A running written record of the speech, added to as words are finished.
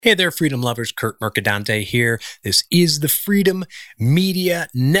Hey there, freedom lovers. Kurt Mercadante here. This is the Freedom Media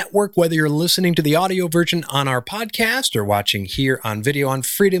Network. Whether you're listening to the audio version on our podcast or watching here on video on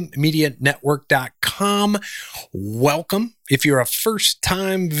freedommedianetwork.com, welcome. If you're a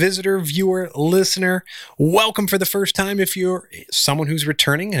first-time visitor, viewer, listener, welcome for the first time. If you're someone who's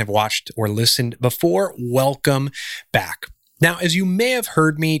returning and have watched or listened before, welcome back. Now, as you may have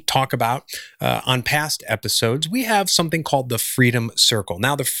heard me talk about on past episodes, we have something called the Freedom Circle.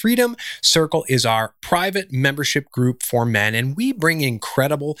 Now, the Freedom Circle is our private membership group for men, and we bring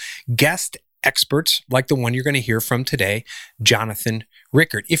incredible guest experts like the one you're going to hear from today, Jonathan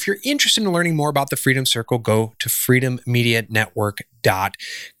Rickard. If you're interested in learning more about the Freedom Circle, go to freedommedianetwork.com.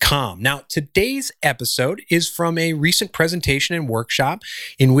 Now, today's episode is from a recent presentation and workshop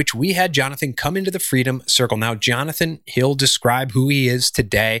in which we had Jonathan come into the Freedom Circle. Now, Jonathan, he'll describe who he is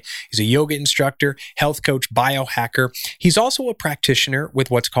today. He's a yoga instructor, health coach, biohacker. He's also a practitioner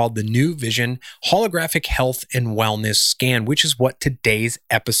with what's called the New Vision Holographic Health and Wellness Scan, which is what today's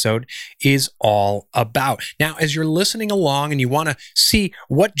episode is all about. Now, as you're listening along and you want to see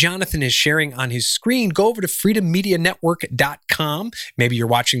what Jonathan is sharing on his screen, go over to freedommedianetwork.com. Maybe you're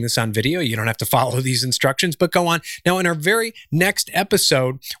watching this on video. You don't have to follow these instructions, but go on. Now, in our very next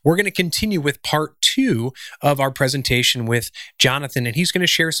episode, we're going to continue with part 2 of our presentation with Jonathan, and he's going to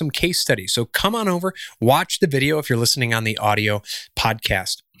share some case studies. So come on over, watch the video if you're listening on the audio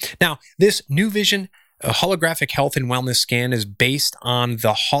podcast. Now, this New Vision a holographic health and wellness scan is based on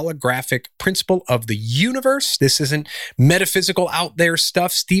the holographic principle of the universe. This isn't metaphysical out there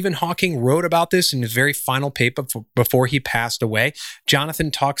stuff. Stephen Hawking wrote about this in his very final paper before he passed away. Jonathan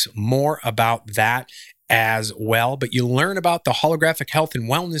talks more about that as well, but you learn about the holographic health and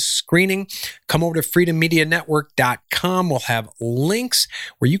wellness screening. Come over to freedommedianetwork.com. We'll have links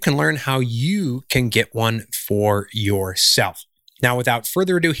where you can learn how you can get one for yourself. Now, without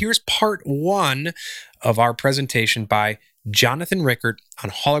further ado, here's part 1 of our presentation by Jonathan Rickard on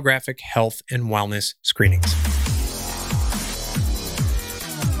holographic health and wellness screenings.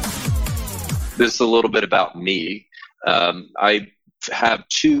 This is a little bit about me. I have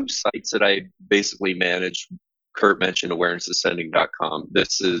 2 sites that I basically manage. Kurt mentioned awarenessascending.com.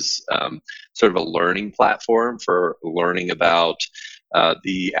 This is sort of a learning platform for learning about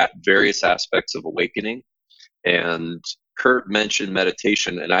the various aspects of awakening. And Kurt mentioned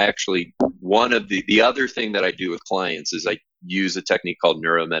meditation, and I actually, one of the other thing that I do with clients is I use a technique called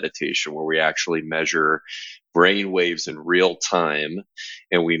neuromeditation, where we actually measure brain waves in real time,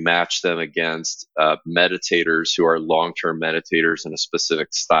 and we match them against meditators who are long-term meditators in a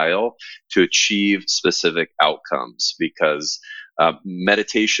specific style to achieve specific outcomes, because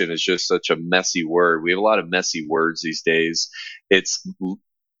meditation is just such a messy word. We have a lot of messy words these days. It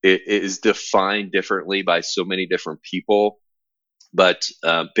is defined differently by so many different people, but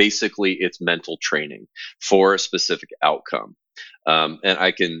basically it's mental training for a specific outcome. And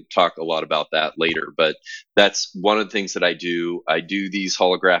I can talk a lot about that later, but that's one of the things that I do. I do these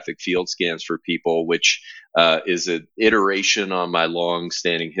holographic field scans for people, which is an iteration on my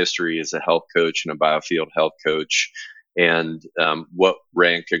long-standing history as a health coach and a biofield health coach. And what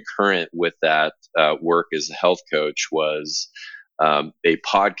ran concurrent with that work as a health coach was a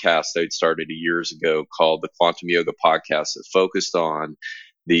podcast I'd started years ago called the Quantum Yoga Podcast that focused on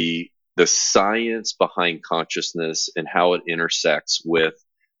the science behind consciousness and how it intersects with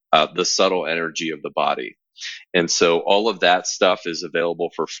the subtle energy of the body. And so all of that stuff is available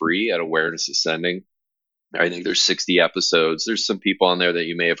for free at Awareness Ascending. I think there's 60 episodes. There's some people on there that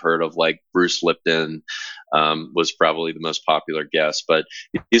you may have heard of, like Bruce Lipton was probably the most popular guest, but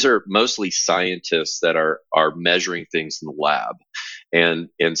these are mostly scientists that are measuring things in the lab. And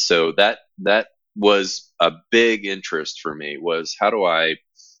so that was a big interest for me, was how do I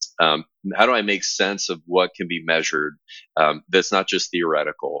make sense of what can be measured that's not just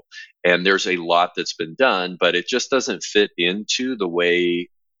theoretical? And there's a lot that's been done, but it just doesn't fit into the way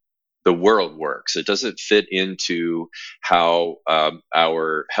the world works. It doesn't fit into how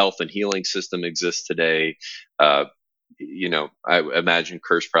our health and healing system exists today. I imagine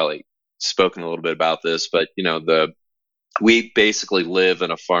Kurt's probably spoken a little bit about this, but we basically live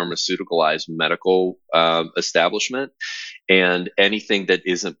in a pharmaceuticalized medical establishment, and anything that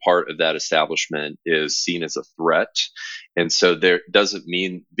isn't part of that establishment is seen as a threat. And so there doesn't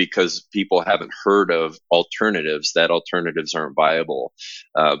mean because people haven't heard of alternatives that alternatives aren't viable.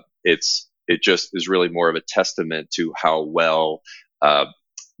 It just is really more of a testament to how well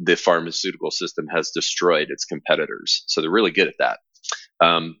the pharmaceutical system has destroyed its competitors. So they're really good at that.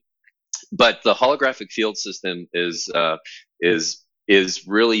 But the holographic field system is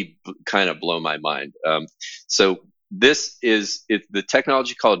really kind of blown my mind. So the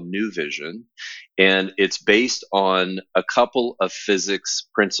technology called New Vision, and it's based on a couple of physics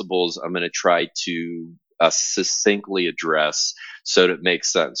principles I'm going to try to succinctly address so that it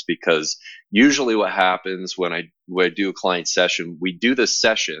makes sense. Because usually what happens when I do a client session, we do this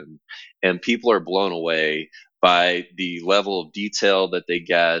session and people are blown away by the level of detail that they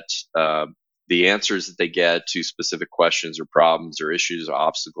get, the answers that they get to specific questions or problems or issues or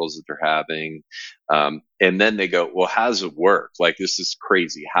obstacles that they're having. And then they go, well, how does it work? Like, this is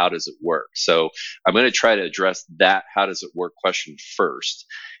crazy. How does it work? So I'm going to try to address that how does it work question first.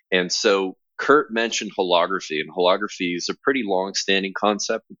 And so Kurt mentioned holography, and holography is a pretty long-standing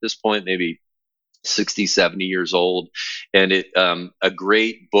concept at this point, maybe 60, 70 years old. And a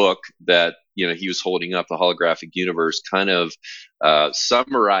great book that, he was holding up, The Holographic Universe, kind of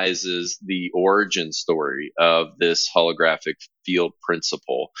summarizes the origin story of this holographic field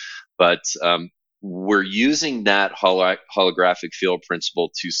principle. But we're using that holographic field principle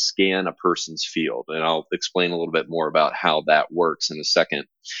to scan a person's field. And I'll explain a little bit more about how that works in a second.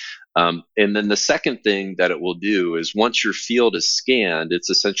 And then the second thing that it will do is once your field is scanned, it's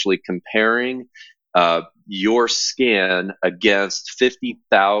essentially comparing your scan against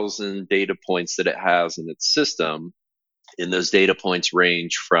 50,000 data points that it has in its system. And those data points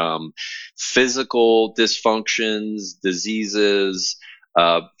range from physical dysfunctions, diseases,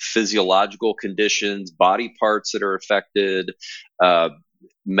 physiological conditions, body parts that are affected,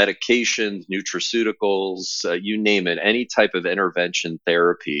 medications, nutraceuticals, you name it, any type of intervention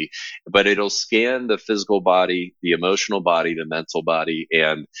therapy. But it'll scan the physical body, the emotional body, the mental body,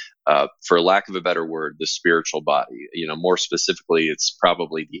 and for lack of a better word, the spiritual body. More specifically, it's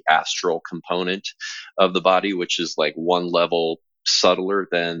probably the astral component of the body, which is like one level subtler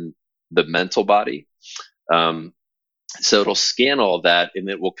than the mental body. So it'll scan all that, and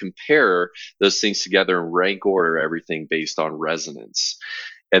it will compare those things together and rank order everything based on resonance.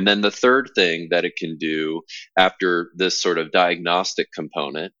 And then the third thing that it can do after this sort of diagnostic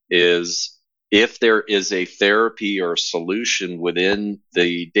component is if there is a therapy or solution within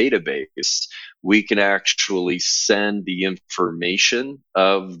the database, we can actually send the information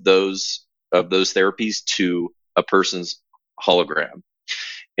of those therapies to a person's hologram.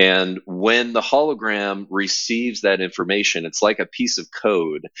 And when the hologram receives that information, it's like a piece of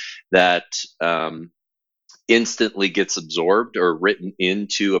code that instantly gets absorbed or written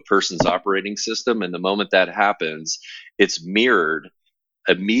into a person's operating system. And the moment that happens, it's mirrored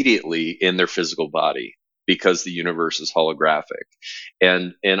immediately in their physical body because the universe is holographic.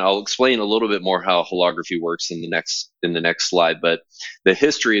 And I'll explain a little bit more how holography works in the next slide. But the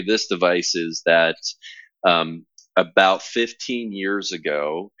history of this device is that about 15 years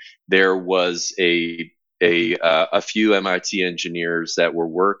ago, there was a few MIT engineers that were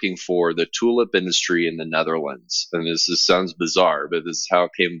working for the tulip industry in the Netherlands. And this sounds bizarre, but this is how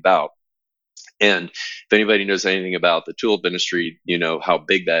it came about. And if anybody knows anything about the tulip industry, you know how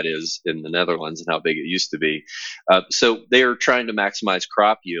big that is in the Netherlands and how big it used to be. So they are trying to maximize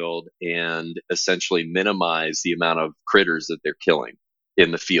crop yield and essentially minimize the amount of critters that they're killing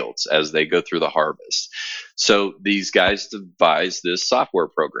in the fields as they go through the harvest. So these guys devised this software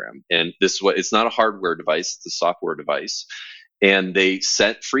program, and it's not a hardware device, it's a software device. And they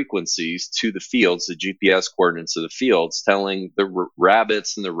sent frequencies to the fields, the GPS coordinates of the fields, telling the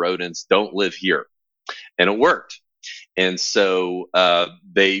rabbits and the rodents, don't live here. And it worked. And so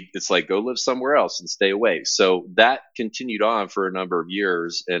it's like, go live somewhere else and stay away. So that continued on for a number of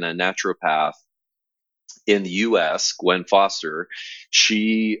years, and a naturopath in the US, Gwen Foster,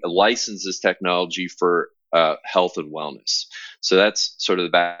 she licensed this technology for health and wellness. So that's sort of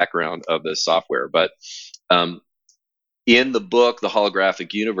the background of the software. But in the book, The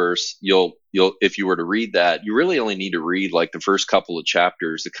Holographic Universe, you'll if you were to read that, you really only need to read like the first couple of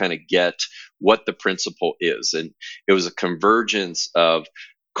chapters to kind of get what the principle is. And it was a convergence of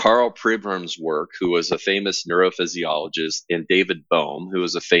Karl Pribram's work, who was a famous neurophysiologist, and David Bohm, who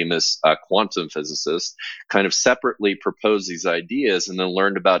was a famous quantum physicist, kind of separately proposed these ideas and then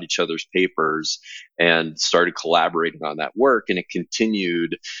learned about each other's papers and started collaborating on that work. And it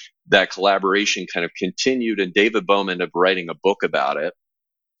continued, that collaboration kind of continued, and David Bohm ended up writing a book about it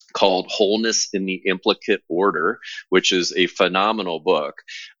called Wholeness in the Implicate Order, which is a phenomenal book.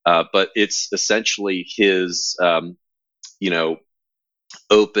 But it's essentially his,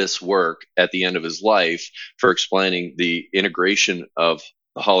 opus work at the end of his life for explaining the integration of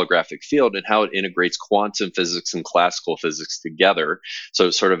the holographic field and how it integrates quantum physics and classical physics together. So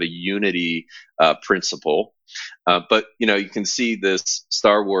it's sort of a unity principle. But, you can see this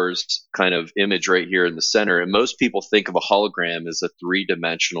Star Wars kind of image right here in the center. And most people think of a hologram as a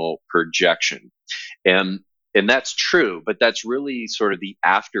three-dimensional projection. And And that's true, but that's really sort of the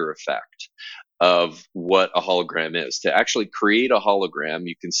after effect of what a hologram is. To actually create a hologram,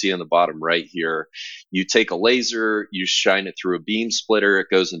 you can see on the bottom right here, you take a laser, you shine it through a beam splitter, it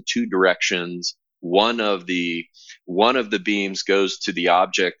goes in two directions. One of the beams goes to the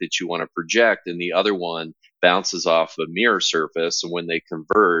object that you want to project, and the other one bounces off a mirror surface. And when they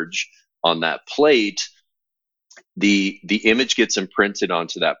converge on that plate, the image gets imprinted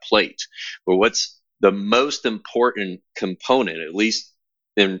onto that plate. But what's the most important component, at least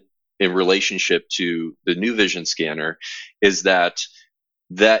in relationship to the New Vision scanner, is that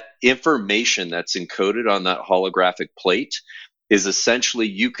information that's encoded on that holographic plate is essentially,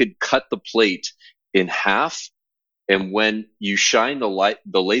 you could cut the plate in half, and when you shine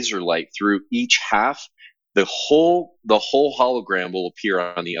the laser light through each half, the whole hologram will appear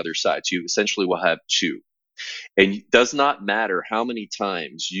on the other side. So you essentially will have two. And it does not matter how many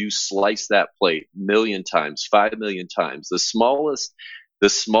times you slice that plate, 1,000,000 times, 5,000,000 times, the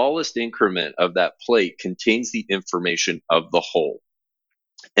smallest increment of that plate contains the information of the whole.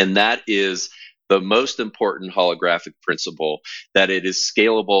 And that is the most important holographic principle, that it is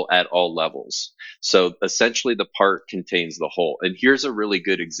scalable at all levels. So essentially the part contains the whole. And here's a really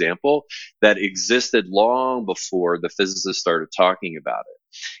good example that existed long before the physicists started talking about it.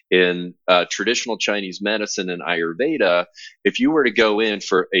 In traditional Chinese medicine and Ayurveda, if you were to go in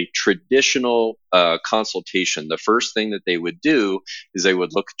for a traditional consultation, the first thing that they would do is they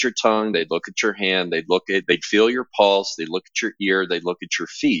would look at your tongue, they'd look at your hand, they'd feel your pulse, they'd look at your ear, they'd look at your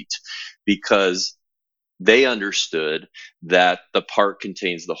feet, because they understood that the part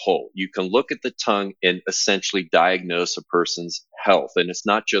contains the whole. You can look at the tongue and essentially diagnose a person's health. And it's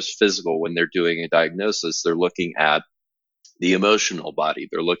not just physical. When they're doing a diagnosis, they're looking at the emotional body,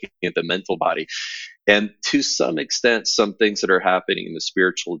 they're looking at the mental body, and to some extent, some things that are happening in the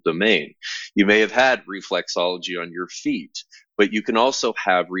spiritual domain. You may have had reflexology on your feet, but you can also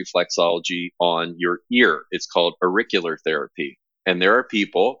have reflexology on your ear. It's called auricular therapy. And there are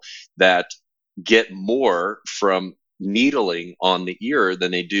people that get more from needling on the ear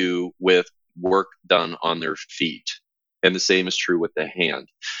than they do with work done on their feet. And the same is true with the hand.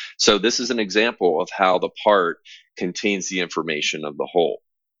 So this is an example of how the part contains the information of the whole.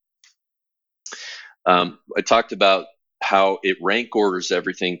 I talked about how it rank orders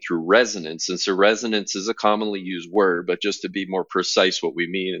everything through resonance. And so resonance is a commonly used word, but just to be more precise, what we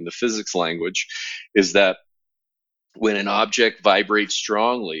mean in the physics language is that when an object vibrates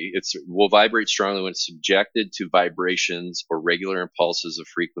strongly, it will vibrate strongly when it's subjected to vibrations or regular impulses of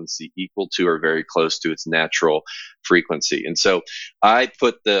frequency equal to or very close to its natural frequency. And so I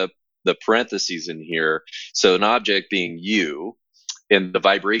put the parentheses in here. So an object being you, and the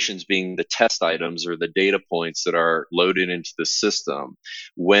vibrations being the test items or the data points that are loaded into the system.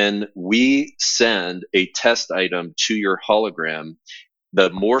 When we send a test item to your hologram, the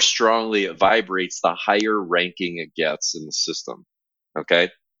more strongly it vibrates, the higher ranking it gets in the system. Okay.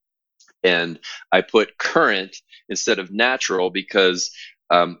 And I put current instead of natural because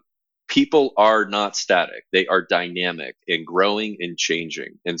people are not static. They are dynamic and growing and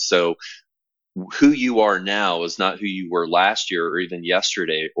changing. And so who you are now is not who you were last year or even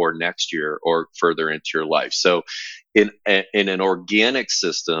yesterday or next year or further into your life. So in an organic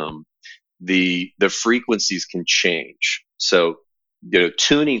system, the frequencies can change. So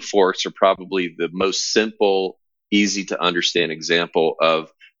tuning forks are probably the most simple, easy to understand example of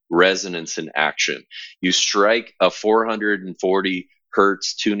resonance in action. You strike a 440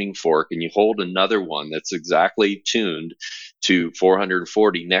 hertz tuning fork and you hold another one that's exactly tuned to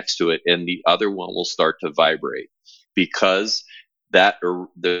 440 next to it, and the other one will start to vibrate because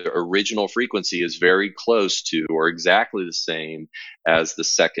the original frequency is very close to or exactly the same as the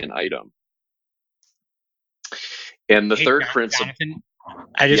second item. And the third principle, Jonathan,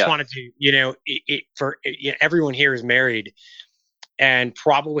 I just wanted to, for everyone here is married and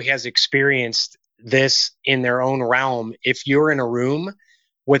probably has experienced this in their own realm. If you're in a room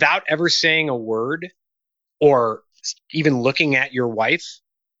without ever saying a word or even looking at your wife,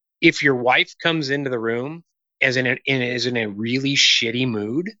 if your wife comes into the room is in a really shitty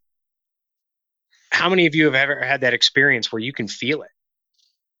mood, how many of you have ever had that experience where you can feel it?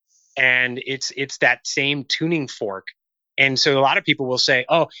 And it's that same tuning fork. And so a lot of people will say,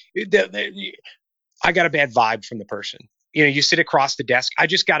 oh, I got a bad vibe from the person. You sit across the desk, I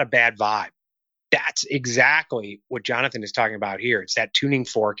just got a bad vibe. That's exactly what Jonathan is talking about here. It's that tuning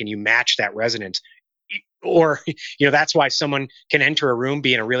fork and you match that resonance. Or, that's why someone can enter a room,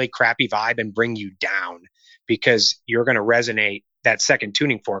 be in a really crappy vibe and bring you down because you're going to resonate. That second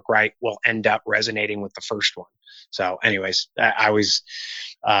tuning fork, right, will end up resonating with the first one. So anyways, I always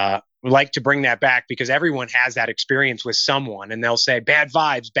like to bring that back because everyone has that experience with someone and they'll say bad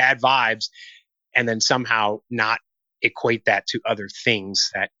vibes, and then somehow not equate that to other things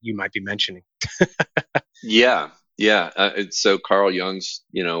that you might be mentioning. Yeah, yeah. So Carl Jung's,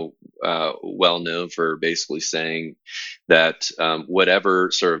 well known for basically saying that whatever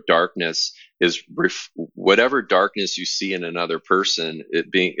sort of darkness whatever darkness you see in another person,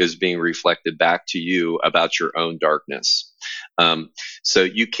 is being reflected back to you about your own darkness. So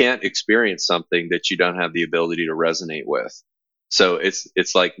you can't experience something that you don't have the ability to resonate with. So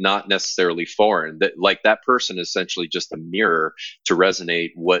it's like not necessarily foreign. That like that person is essentially just a mirror to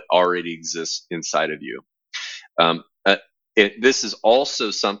resonate what already exists inside of you. Um, uh, this is also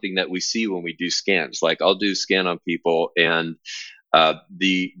something that we see when we do scans. Like I'll do a scan on people, and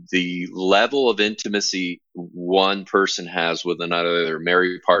the level of intimacy one person has with another, their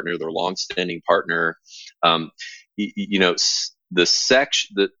married partner, their long-standing partner, the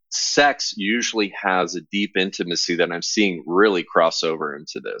sex usually has a deep intimacy that I'm seeing really cross over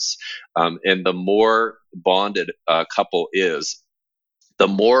into this. And the more bonded a couple is, the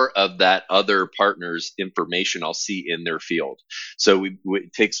more of that other partner's information I'll see in their field. So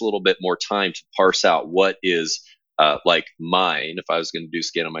it takes a little bit more time to parse out what is like mine, if I was going to do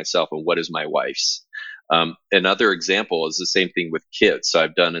scan on myself, and what is my wife's. Another example is the same thing with kids. So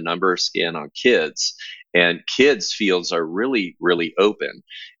I've done a number of scan on kids, and kids' fields are really, really open.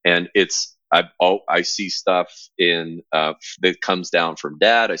 And I see stuff that comes down from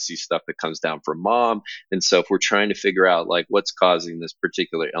dad. I see stuff that comes down from mom. And so if we're trying to figure out like what's causing this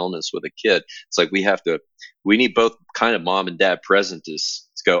particular illness with a kid, it's like we need both kind of mom and dad present to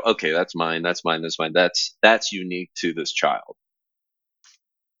go, okay, that's mine, that's mine, that's mine. That's unique to this child.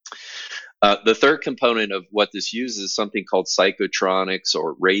 The third component of what this uses is something called psychotronics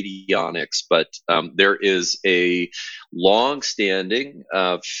or radionics, but there is a long-standing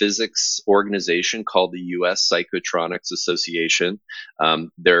physics organization called the U.S. Psychotronics Association.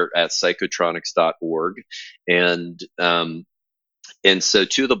 They're at psychotronics.org, and so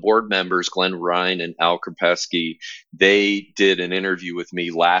two of the board members, Glenn Ryan and Al Krapewski, they did an interview with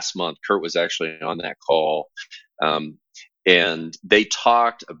me last month. Kurt was actually on that call. And they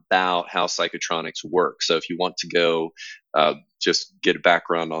talked about how psychotronics work. So if you want to go just get a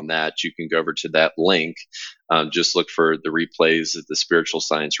background on that, you can go over to that link. Just look for the replays at the Spiritual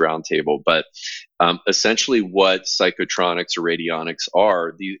Science Roundtable. But essentially what psychotronics or radionics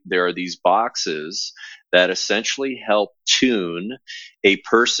are, there are these boxes that essentially help tune a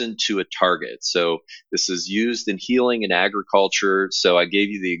person to a target. So this is used in healing and agriculture. So I gave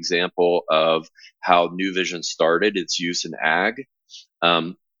you the example of how New Vision started its use in ag.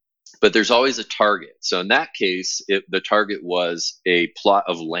 But there's always a target. So in that case, the target was a plot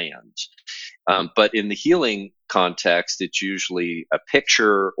of land. But in the healing context, it's usually a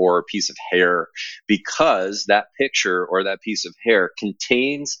picture or a piece of hair, because that picture or that piece of hair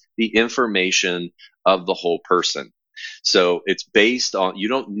contains the information of the whole person. So it's based on, you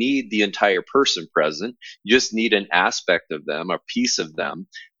don't need the entire person present. You just need an aspect of them, a piece of them,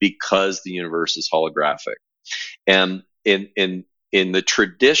 because the universe is holographic. And in the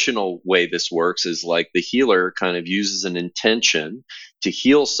traditional way this works is like the healer kind of uses an intention to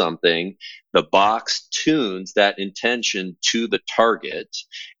heal something. The box tunes that intention to the target,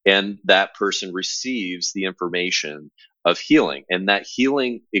 and that person receives the information of healing. And that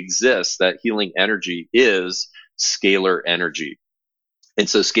healing exists, that healing energy is scalar energy. And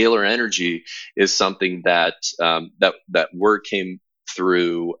so scalar energy is something that that word came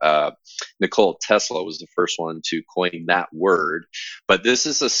through Nikola Tesla was the first one to coin that word. But this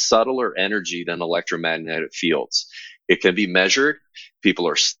is a subtler energy than electromagnetic fields. It can be measured. People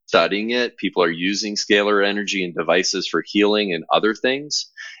are studying it. People are using scalar energy in devices for healing and other things.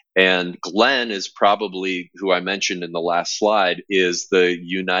 And Glenn is probably, who I mentioned in the last slide, is the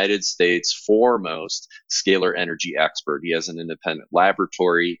United States foremost scalar energy expert. He has an independent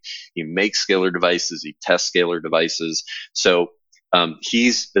laboratory. He makes scalar devices. He tests scalar devices. So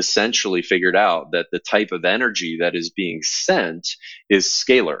he's essentially figured out that the type of energy that is being sent is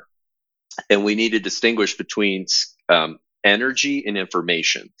scalar. And we need to distinguish between energy and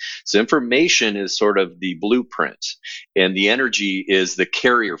information. So information is sort of the blueprint, and the energy is the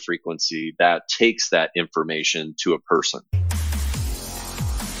carrier frequency that takes that information to a person.